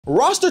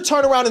Roster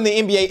turnaround in the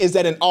NBA is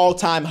at an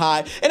all-time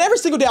high, and every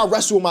single day I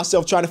wrestle with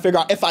myself trying to figure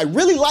out if I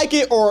really like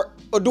it or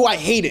do I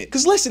hate it?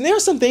 Because listen, there are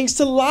some things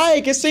to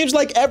like. It seems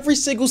like every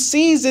single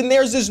season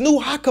there's this new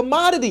hot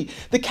commodity.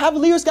 The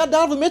Cavaliers got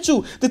Donovan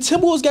Mitchell. The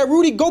Timberwolves got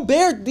Rudy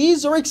Gobert.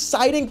 These are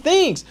exciting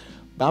things.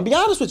 But I'll be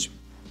honest with you,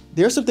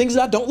 there are some things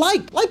that I don't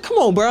like. Like, come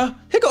on, bruh.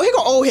 Here go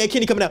old head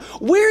Kenny coming out.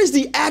 Where is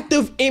the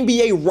active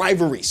NBA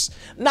rivalries?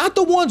 Not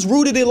the ones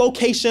rooted in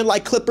location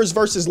like Clippers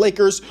versus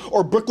Lakers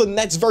or Brooklyn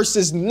Nets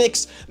versus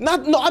Knicks.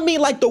 I mean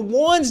like the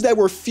ones that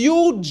were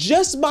fueled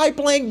just by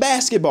playing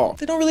basketball.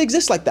 They don't really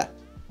exist like that,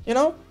 you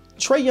know?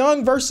 Trae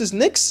Young versus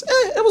Knicks,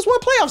 it was one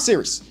playoff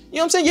series. You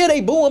know what I'm saying? Yeah,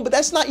 they booing, but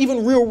that's not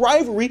even real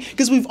rivalry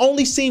because we've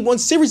only seen one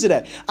series of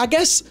that. I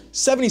guess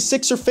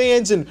 76er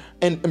fans and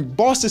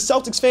Boston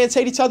Celtics fans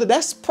hate each other.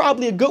 That's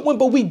probably a good one,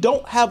 but we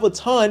don't have a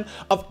ton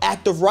of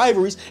active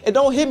rivalries. And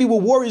don't hit me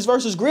with Warriors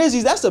versus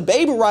Grizzlies. That's a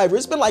baby rivalry.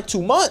 It's been like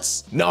 2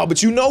 months. No,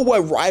 but you know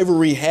what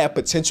rivalry had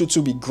potential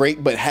to be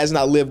great but has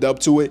not lived up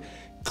to it?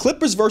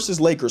 Clippers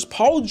versus Lakers.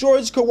 Paul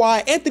George,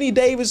 Kawhi, Anthony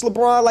Davis,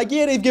 LeBron. Like,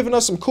 yeah, they've given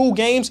us some cool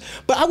games,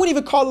 but I wouldn't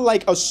even call it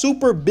like a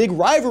super big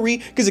rivalry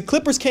because the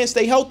Clippers can't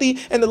stay healthy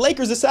and the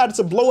Lakers decided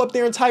to blow up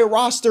their entire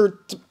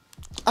roster.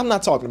 I'm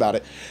not talking about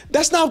it.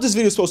 That's not what this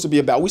video is supposed to be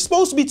about. We're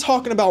supposed to be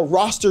talking about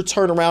roster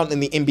turnaround in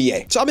the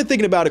NBA. So I've been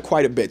thinking about it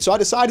quite a bit. So I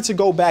decided to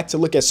go back to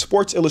look at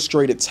Sports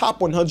Illustrated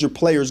top 100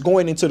 players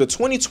going into the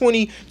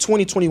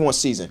 2020-2021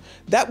 season.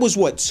 That was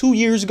what, 2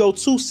 years ago,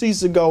 2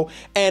 seasons ago.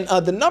 And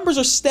the numbers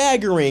are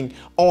staggering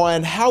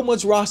on how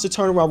much roster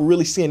turnaround we're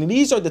really seeing. And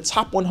these are the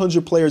top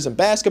 100 players in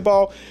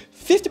basketball.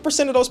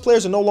 50% of those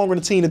players are no longer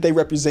the team that they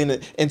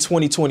represented in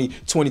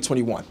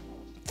 2020-2021.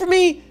 For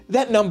me,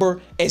 that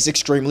number is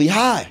extremely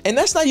high. And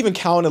that's not even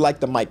counting like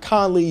the Mike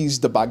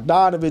Conleys, the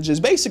Bogdanoviches,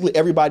 basically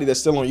everybody that's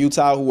still on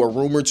Utah who are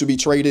rumored to be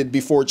traded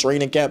before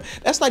training camp.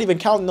 That's not even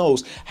counting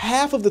those.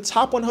 Half of the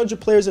top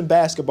 100 players in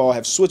basketball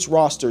have switched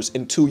rosters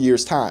in 2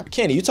 years' time.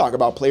 Kenny, you talk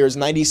about players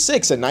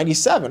 96 and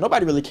 97.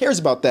 Nobody really cares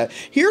about that.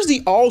 Here's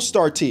the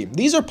All-Star team.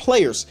 These are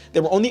players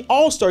that were on the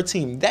All-Star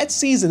team that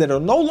season that are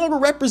no longer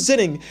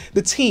representing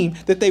the team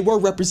that they were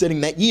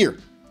representing that year.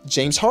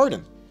 James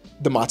Harden,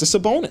 Domantas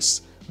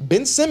Sabonis,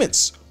 Ben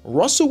Simmons,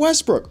 Russell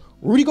Westbrook,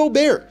 Rudy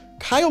Gobert,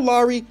 Kyle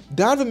Lowry,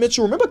 Donovan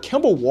Mitchell. Remember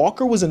Kemba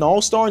Walker was an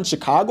all-star in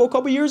Chicago a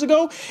couple years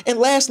ago? And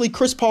lastly,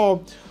 Chris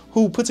Paul,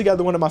 who put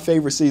together one of my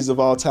favorite seasons of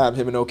all time,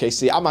 him in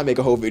OKC. I might make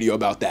a whole video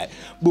about that.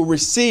 But we're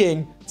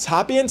seeing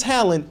top-end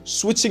talent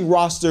switching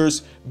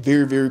rosters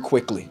very, very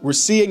quickly. We're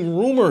seeing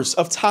rumors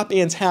of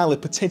top-end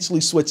talent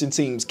potentially switching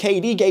teams.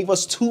 KD gave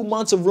us 2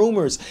 months of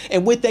rumors,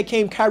 and with that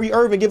came Kyrie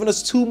Irving giving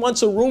us 2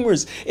 months of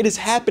rumors. It is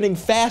happening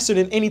faster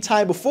than any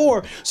time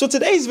before. So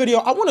today's video,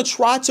 I want to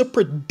try to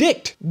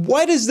predict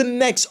what is the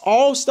next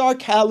all-star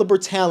caliber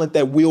talent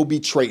that will be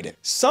traded.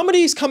 Some of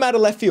these come out of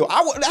left field.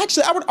 I would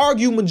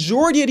argue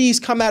majority of these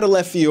come out of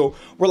left field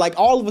where like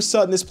all of a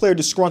sudden this player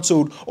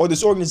disgruntled or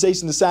this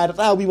organization decided,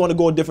 we want to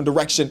go a different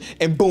direction,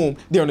 and boom,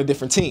 they're on a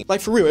different team. Like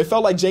for real, it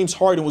felt like James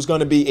Harden was going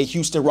to be a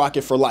Houston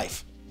Rocket for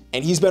life.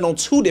 And he's been on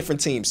 2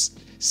 different teams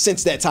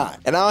since that time.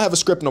 And I don't have a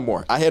script no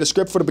more. I had a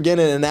script for the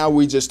beginning and now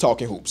we just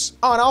talking hoops.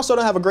 Oh, and I also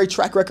don't have a great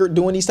track record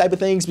doing these type of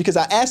things because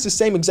I asked the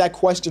same exact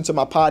question to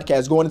my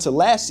podcast going into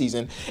last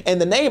season. And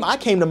the name I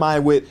came to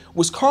mind with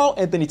was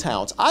Karl-Anthony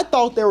Towns. I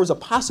thought there was a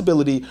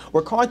possibility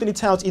where Karl-Anthony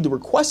Towns either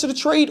requested a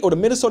trade or the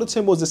Minnesota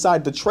Timberwolves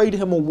decided to trade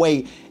him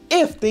away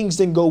if things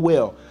didn't go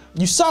well.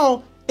 You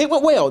saw it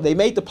went well. They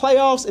made the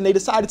playoffs and they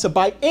decided to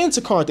buy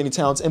into Karl-Anthony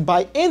Towns and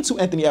buy into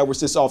Anthony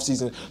Edwards this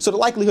offseason. So the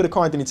likelihood of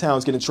Karl-Anthony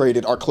Towns getting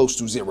traded are close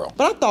to 0.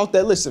 But I thought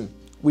that, listen,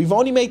 we've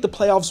only made the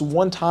playoffs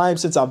 1 time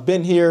since I've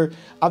been here.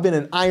 I've been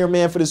an Iron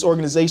Man for this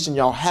organization.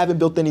 Y'all haven't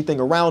built anything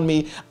around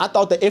me. I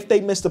thought that if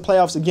they missed the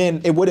playoffs again,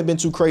 it wouldn't have been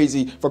too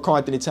crazy for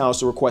Karl-Anthony Towns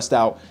to request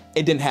out.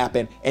 It didn't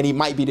happen, and he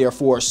might be there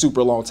for a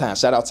super long time.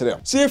 Shout out to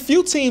them. So there are a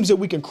few teams that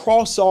we can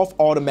cross off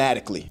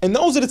automatically. And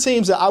those are the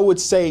teams that I would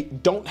say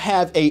don't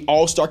have a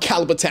all-star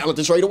caliber talent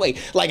to trade away.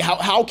 Like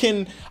how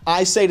can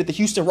I say that the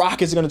Houston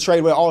Rockets are going to trade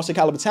away all-star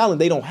caliber talent?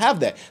 They don't have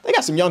that. They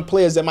got some young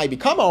players that might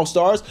become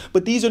all-stars,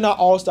 but these are not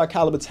all-star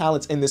caliber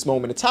talents in this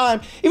moment of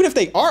time. Even if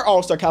they are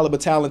all-star caliber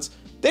talents,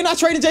 they're not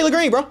trading Jalen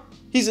Green, bro.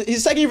 He's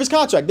second year of his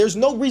contract. There's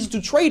no reason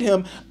to trade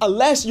him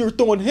unless you're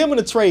throwing him in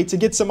a trade to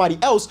get somebody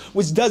else,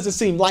 which doesn't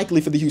seem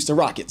likely for the Houston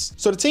Rockets.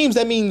 So the teams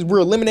that means we're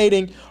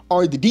eliminating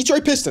are the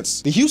Detroit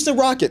Pistons, the Houston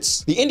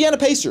Rockets, the Indiana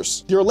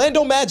Pacers, the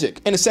Orlando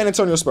Magic, and the San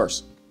Antonio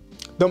Spurs.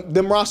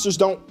 Them rosters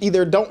don't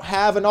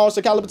have an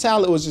all-star caliber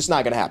talent. It was just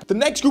not going to happen. The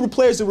next group of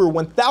players that we're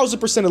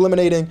 1,000%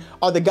 eliminating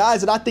are the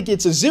guys that I think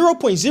it's a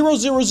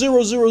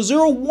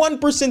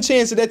 0.00001%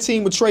 chance that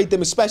team would trade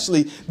them,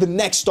 especially the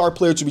next star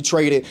player to be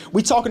traded.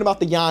 We're talking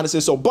about the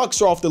Giannis, so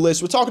Bucks are off the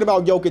list. We're talking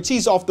about Jokic,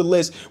 he's off the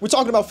list. We're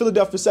talking about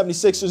Philadelphia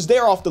 76ers,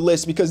 they're off the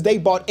list because they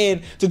bought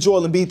in to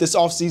Joel Embiid this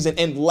offseason,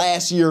 and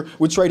last year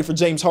we traded for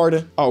James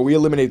Harden. Oh, we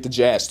eliminated the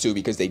Jazz too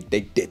because they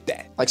did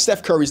that. Like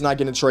Steph Curry's not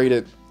getting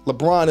traded.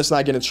 LeBron is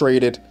not getting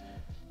traded.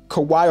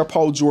 Kawhi or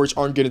Paul George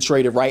aren't getting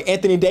traded, right?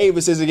 Anthony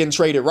Davis isn't getting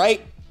traded,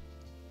 right?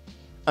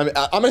 I'm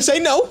gonna say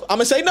no.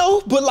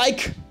 But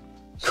like,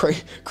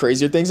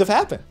 crazier things have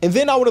happened. And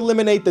then I would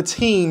eliminate the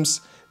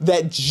teams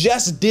that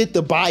just did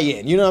the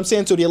buy-in. You know what I'm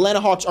saying? So the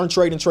Atlanta Hawks aren't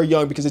trading Trae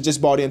Young because it just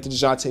bought into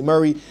DeJounte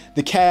Murray.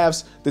 The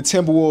Cavs, the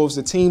Timberwolves,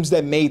 the teams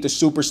that made the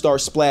superstar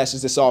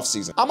splashes this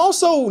offseason. I'm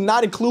also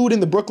not including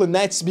the Brooklyn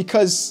Nets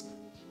because,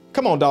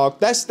 come on, dog.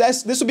 This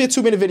will be a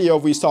 2-minute video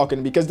of he's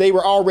talking because they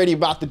were already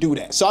about to do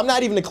that. So I'm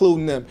not even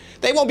including them.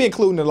 They won't be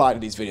including a lot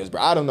of these videos, bro.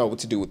 I don't know what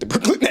to do with the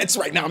Brooklyn Nets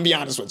right now, I'm be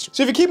honest with you.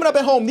 So if you're keeping up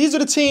at home, these are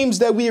the teams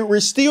that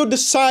we're still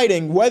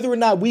deciding whether or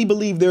not we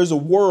believe there's a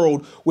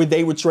world where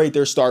they would trade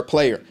their star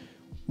player.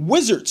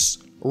 Wizards,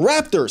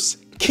 Raptors,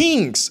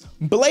 Kings,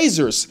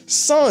 Blazers,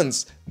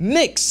 Suns,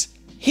 Knicks,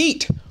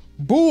 Heat,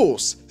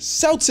 Bulls,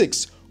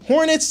 Celtics,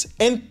 Hornets,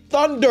 and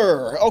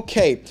Thunder.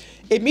 Okay,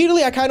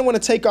 immediately I kind of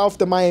want to take off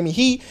the Miami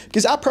Heat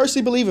because I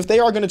personally believe if they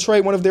are going to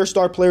trade one of their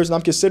star players, and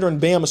I'm considering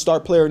Bam a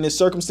star player in this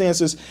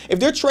circumstances, if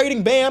they're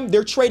trading Bam,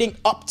 they're trading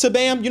up to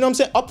Bam, you know what I'm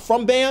saying? Up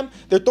from Bam.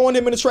 They're throwing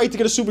him in a trade to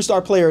get a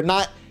superstar player,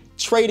 not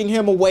trading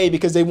him away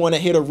because they want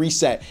to hit a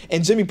reset.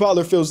 And Jimmy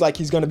Butler feels like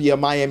he's going to be a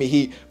Miami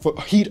Heat for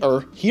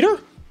heater.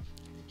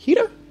 He's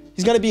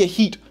going to be a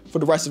Heat for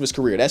the rest of his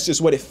career. That's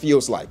just what it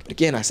feels like. But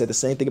again, I said the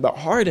same thing about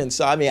Harden.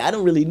 So, I mean, I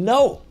don't really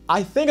know.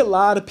 I think a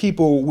lot of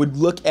people would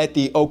look at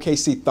the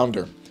OKC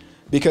Thunder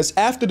because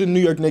after the New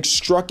York Knicks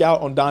struck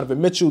out on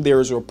Donovan Mitchell, there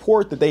is a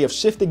report that they have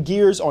shifted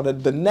gears on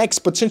the next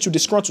potential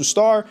disgruntled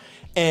star.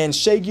 And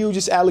Shai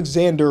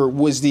Gilgeous-Alexander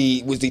was the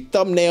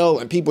thumbnail,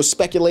 and people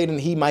speculating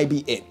he might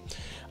be it.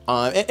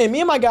 And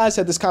me and my guys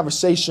had this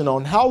conversation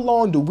on how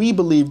long do we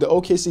believe the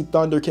OKC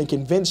Thunder can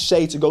convince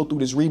Shai to go through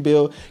this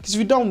rebuild. Because if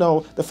you don't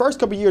know, the first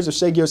couple years of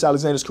Shai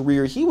Gilgeous-Alexander's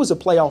career, he was a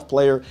playoff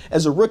player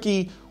as a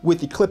rookie with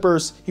the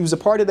Clippers. He was a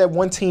part of that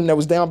one team that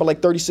was down by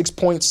like 36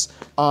 points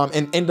and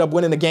ended up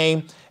winning the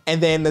game. And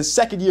then the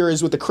second year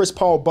is with the Chris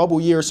Paul bubble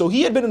year. So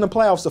he had been in the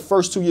playoffs the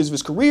first 2 years of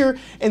his career.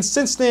 And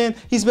since then,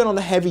 he's been on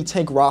the heavy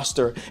tank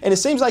roster. And it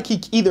seems like he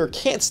either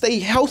can't stay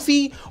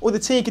healthy or the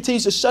team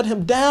continues to shut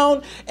him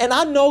down. And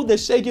I know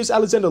that Shai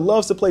Gilgeous-Alexander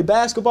loves to play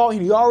basketball.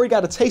 He already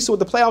got a taste of what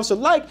the playoffs are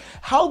like.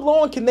 How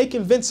long can they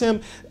convince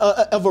him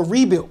of a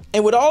rebuild?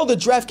 And with all the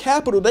draft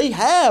capital they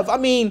have, I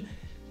mean,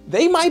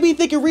 they might be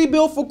thinking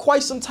rebuild for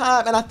quite some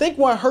time. And I think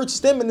what hurts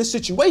them in this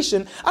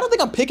situation, I don't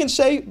think I'm picking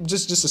Shai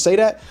just to say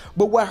that,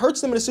 but what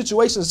hurts them in the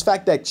situation is the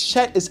fact that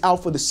Chet is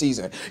out for the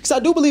season. Because I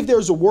do believe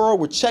there's a world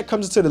where Chet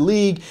comes into the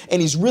league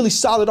and he's really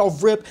solid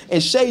off rip,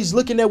 and Shai's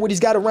looking at what he's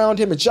got around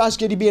him, and Josh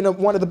Giddey being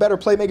one of the better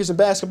playmakers in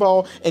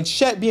basketball, and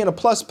Chet being a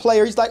plus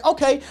player. He's like,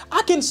 okay,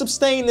 I can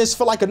sustain this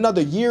for like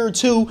another year or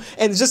two.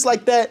 And just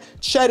like that,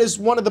 Chet is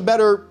one of the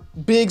better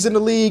bigs in the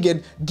league,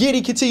 and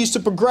Giddey continues to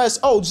progress.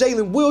 Oh,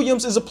 Jalen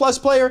Williams is a plus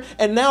player,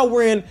 and now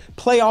we're in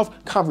playoff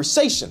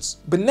conversations.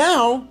 But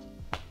now,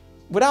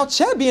 without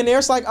Chet being there,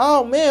 it's like,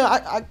 oh man,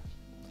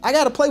 I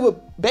got to play with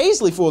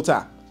Bazley full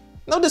time.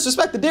 No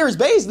disrespect to Darius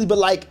Bazley, but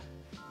like,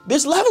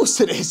 there's levels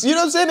to this. You know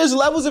what I'm saying? There's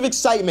levels of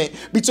excitement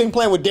between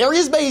playing with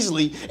Darius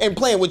Bazley and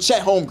playing with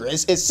Chet Holmgren.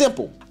 It's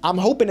simple. I'm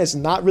hoping it's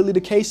not really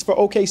the case for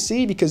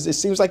OKC because it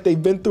seems like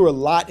they've been through a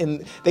lot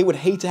and they would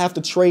hate to have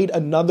to trade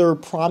another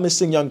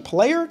promising young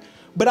player.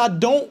 But I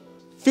don't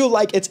feel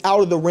like it's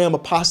out of the realm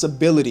of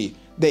possibility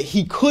that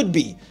he could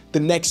be the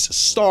next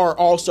star,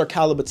 all-star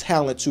caliber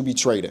talent to be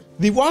traded.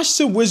 The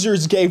Washington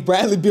Wizards gave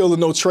Bradley Beal a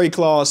no-trade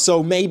clause,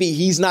 so maybe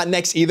he's not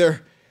next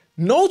either.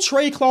 No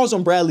trade clause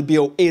on Bradley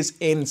Beal is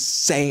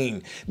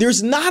insane.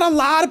 There's not a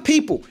lot of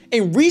people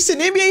in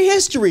recent NBA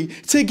history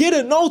to get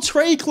a no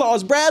trade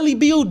clause. Bradley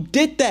Beal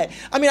did that.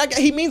 I mean,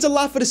 he means a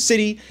lot for the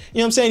city. You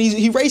know what I'm saying?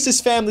 He raised his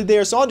family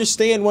there, so I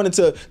understand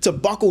wanting to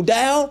buckle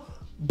down.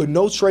 But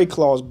no trade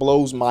clause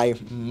blows my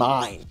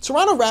mind.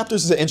 Toronto Raptors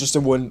is an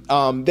interesting one.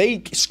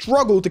 They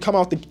struggled to come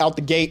out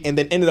the gate and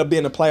then ended up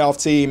being a playoff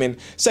team. And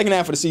second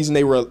half of the season,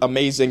 they were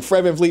amazing.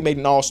 Fred VanVleet made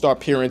an all-star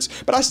appearance,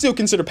 but I still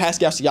consider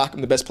Pascal Siakam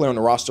the best player on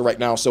the roster right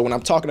now. So when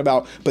I'm talking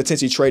about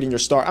potentially trading your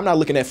star, I'm not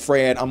looking at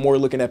Fred. I'm more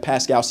looking at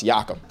Pascal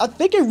Siakam. I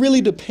think it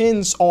really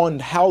depends on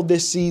how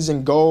this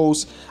season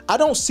goes. I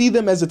don't see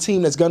them as a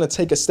team that's going to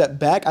take a step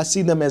back. I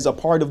see them as a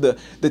part of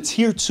the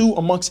tier 2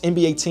 amongst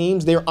NBA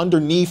teams. They're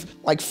underneath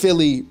like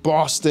Philly,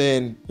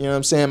 Boston, you know what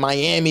I'm saying,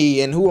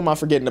 Miami, and who am I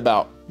forgetting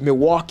about?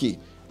 Milwaukee.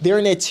 They're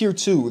in that tier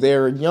 2.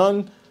 They're a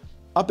young,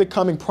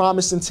 up-and-coming,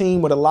 promising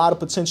team with a lot of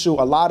potential,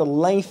 a lot of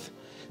length.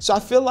 So I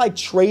feel like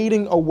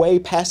trading away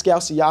Pascal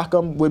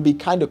Siakam would be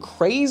kind of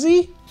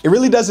crazy. It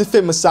really doesn't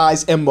fit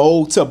Masai's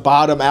MO to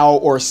bottom out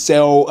or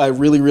sell a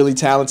really, really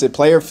talented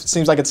player.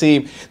 Seems like a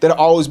team that'll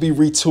always be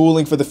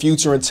retooling for the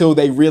future until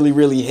they really,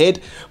 really hit.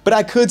 But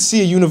I could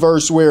see a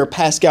universe where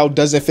Pascal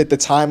doesn't fit the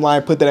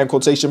timeline, put that in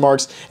quotation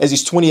marks, as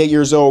he's 28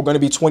 years old, going to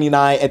be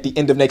 29 at the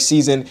end of next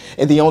season,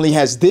 and he only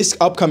has this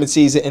upcoming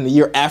season and the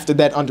year after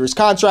that under his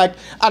contract.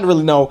 I don't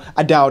really know.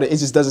 I doubt it. It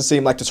just doesn't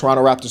seem like the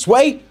Toronto Raptors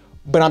way,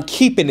 but I'm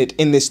keeping it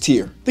in this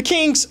tier. The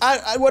Kings,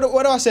 what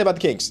do I say about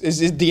the Kings? Is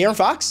it De'Aaron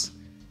Fox?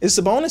 Is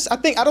Sabonis?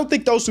 I don't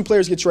think those two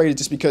players get traded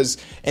just because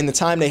in the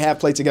time they have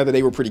played together,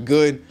 they were pretty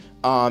good.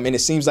 And it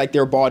seems like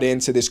they're bought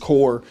into this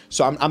core.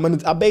 So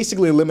I'm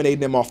basically eliminating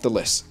them off the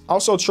list.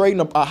 Also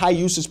trading a high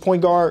usage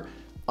point guard.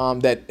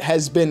 that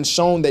has been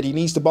shown that he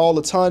needs the ball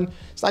a ton,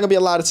 it's not going to be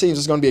a lot of teams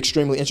that's going to be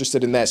extremely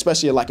interested in that,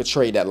 especially at like a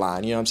trade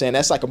deadline. You know what I'm saying?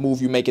 That's like a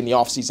move you make in the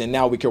offseason.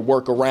 Now we can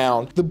work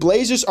around. The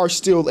Blazers are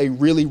still a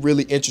really,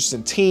 really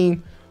interesting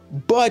team,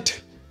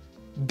 but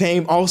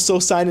Dame also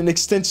signed an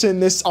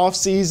extension this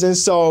offseason,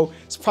 so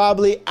it's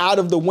probably out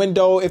of the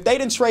window. If they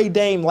didn't trade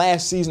Dame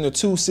last season or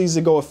 2 seasons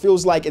ago, it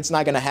feels like it's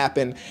not going to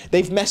happen.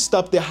 They've messed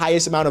up the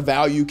highest amount of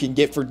value you can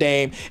get for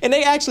Dame, and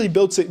they actually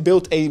built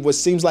a what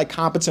seems like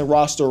competent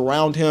roster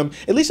around him,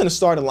 at least in the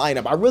starting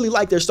lineup. I really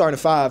like their starting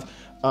 5.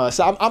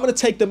 So I'm going to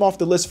take them off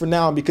the list for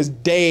now because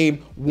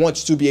Dame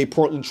wants to be a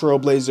Portland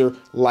Trailblazer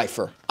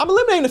lifer. I'm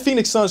eliminating the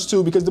Phoenix Suns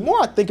too because the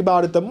more I think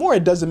about it, the more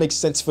it doesn't make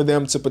sense for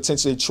them to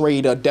potentially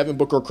trade Devin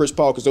Booker or Chris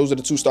Paul because those are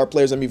the 2 star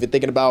players I'm even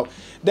thinking about.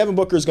 Devin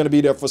Booker is going to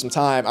be there for some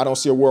time. I don't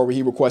see a world where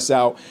he requests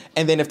out.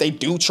 And then if they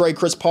do trade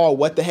Chris Paul,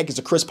 what the heck is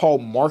a Chris Paul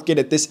market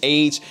at this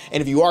age?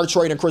 And if you are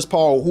trading Chris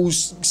Paul,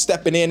 who's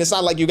stepping in? It's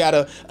not like you got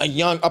a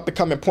young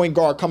up-and-coming point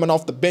guard coming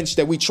off the bench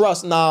that we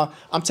trust. Nah,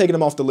 I'm taking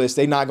them off the list.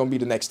 They're not going to be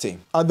the next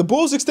team. The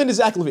Bulls extended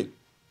Zach LaVine.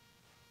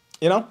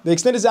 You know, they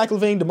extended Zach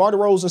LaVine, DeMar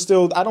DeRozan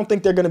still. I don't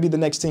think they're going to be the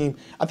next team.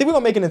 I think we're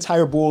going to make an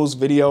entire Bulls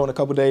video in a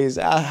couple days.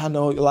 I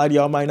know a lot of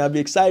y'all might not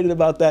be excited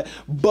about that,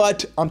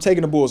 but I'm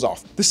taking the Bulls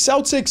off. The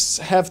Celtics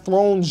have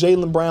thrown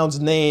Jaylen Brown's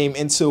name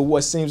into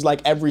what seems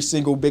like every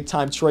single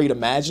big-time trade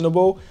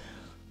imaginable.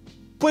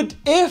 But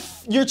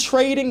if you're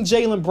trading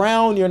Jaylen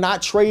Brown, you're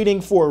not trading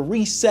for a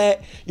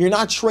reset. You're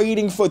not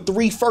trading for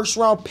 3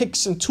 first-round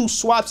picks and 2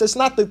 swaps. That's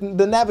not the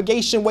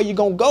navigation where you're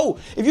going to go.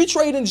 If you're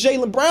trading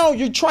Jaylen Brown,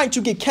 you're trying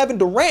to get Kevin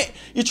Durant.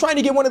 You're trying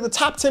to get one of the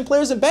top 10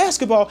 players in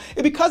basketball.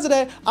 And because of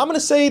that, I'm going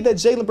to say that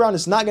Jaylen Brown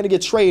is not going to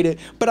get traded,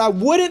 but I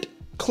wouldn't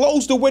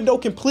close the window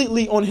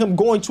completely on him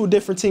going to a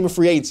different team in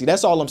free agency.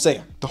 That's all I'm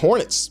saying. The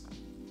Hornets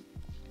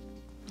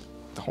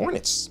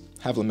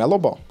have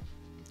LaMelo Ball.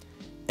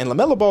 And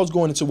LaMelo Ball is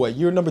going into what,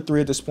 year number 3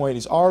 at this point.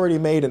 He's already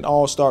made an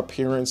all-star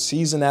appearance.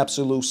 He's an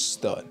absolute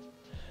stud.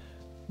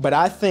 But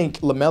I think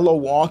LaMelo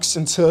walks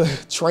into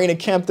training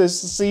camp this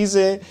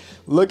season,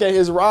 look at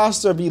his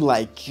roster, be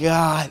like,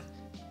 God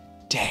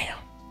damn.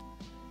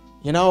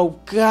 You know,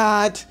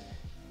 God.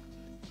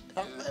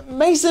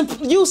 Mason,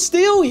 you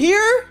still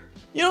here?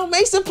 You know,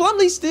 Mason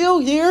Plumlee's still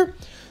here.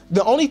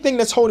 The only thing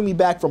that's holding me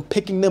back from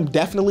picking them,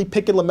 definitely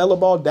picking LaMelo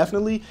Ball,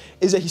 definitely,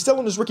 is that he's still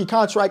on his rookie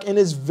contract, and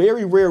it's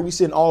very rare we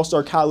see an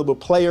all-star caliber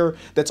player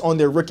that's on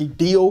their rookie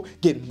deal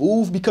get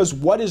moved, because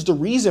what is the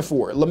reason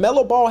for it?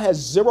 LaMelo Ball has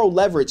 0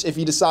 leverage if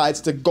he decides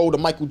to go to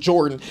Michael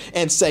Jordan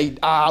and say,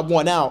 I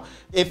want out.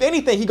 If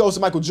anything, he goes to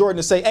Michael Jordan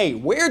and say, hey,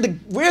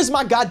 where's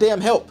my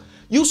goddamn help?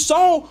 You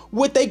saw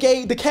what the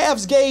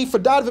Cavs gave for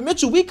Donovan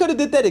Mitchell. We could have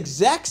did that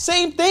exact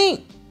same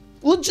thing.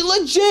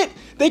 Legit.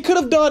 They could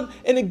have done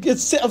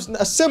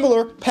a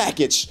similar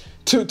package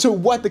to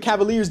what the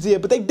Cavaliers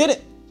did, but they didn't.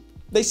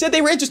 They said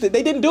they were interested.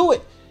 They didn't do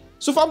it.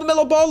 So if I'm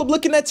LaMelo Ball, I'm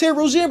looking at Terry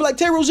Rozier and be like,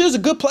 Terry Rozier's a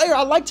good player.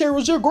 I like Terry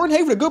Rozier. Gordon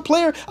Hayward, a good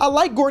player. I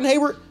like Gordon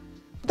Hayward.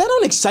 That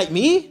don't excite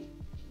me.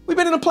 We've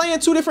been in the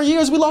play-in 2 different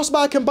years. We lost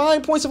by a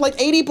combined points of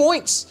like 80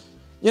 points.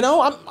 You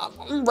know,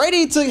 I'm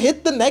ready to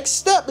hit the next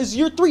step. It's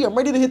year 3. I'm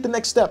ready to hit the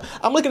next step.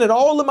 I'm looking at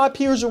all of my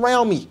peers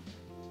around me,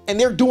 and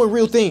they're doing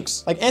real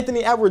things. Like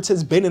Anthony Edwards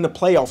has been in the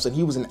playoffs, and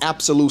he was an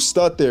absolute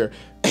stud there.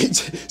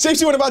 Same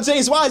thing about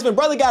James Wiseman.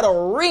 Brother got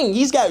a ring.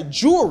 He's got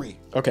jewelry.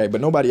 Okay,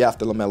 but nobody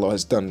after LaMelo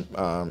has done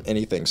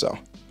anything, so.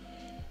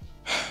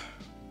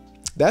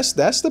 That's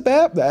the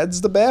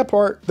bad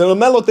part. The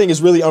LaMelo thing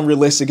is really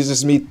unrealistic. It's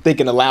just me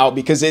thinking aloud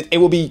because it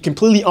will be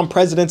completely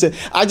unprecedented.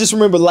 I just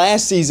remember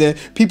last season,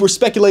 people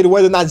speculated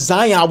whether or not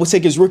Zion would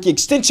take his rookie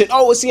extension.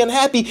 Oh, is he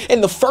unhappy?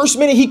 And the first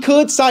minute he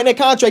could sign that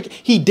contract,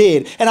 he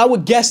did. And I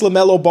would guess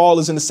LaMelo Ball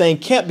is in the same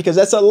camp because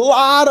that's a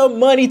lot of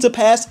money to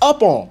pass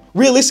up on.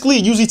 Realistically,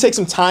 it usually takes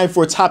some time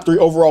for a top 3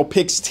 overall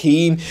picks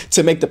team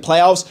to make the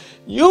playoffs.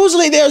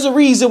 Usually there's a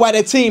reason why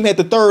that team had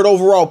the 3rd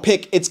overall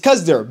pick. It's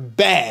because they're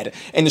bad.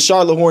 And the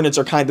Charlotte Hornets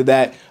are kind of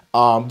that.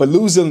 But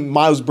losing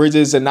Miles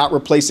Bridges and not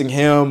replacing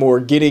him or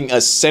getting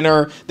a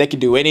center that can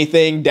do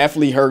anything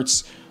definitely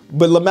hurts.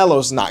 But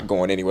LaMelo's not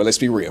going anywhere, let's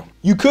be real.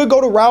 You could go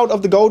the route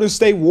of the Golden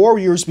State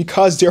Warriors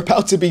because they're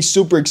about to be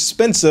super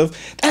expensive.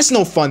 That's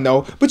no fun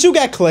though. But you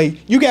got Klay,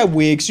 you got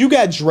Wiggs, you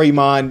got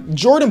Draymond.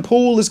 Jordan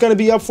Poole is going to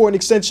be up for an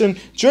extension.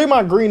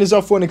 Draymond Green is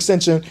up for an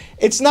extension.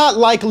 It's not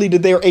likely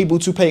that they're able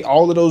to pay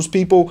all of those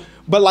people,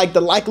 but like the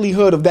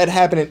likelihood of that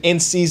happening in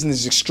season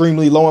is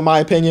extremely low in my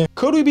opinion.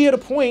 Could we be at a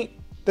point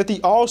that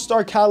the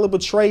all-star caliber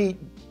trade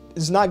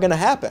is not going to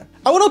happen?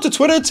 I went on to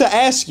Twitter to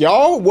ask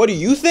y'all, what do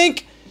you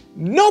think?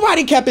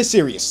 Nobody kept it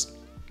serious.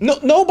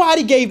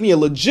 Nobody gave me a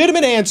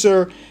legitimate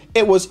answer.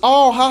 It was,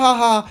 oh, ha, ha,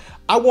 ha.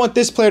 I want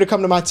this player to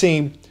come to my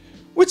team,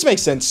 which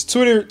makes sense.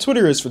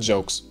 Twitter is for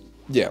jokes.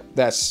 Yeah,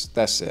 that's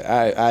it.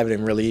 I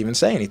didn't really even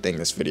say anything in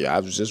this video. I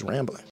was just rambling.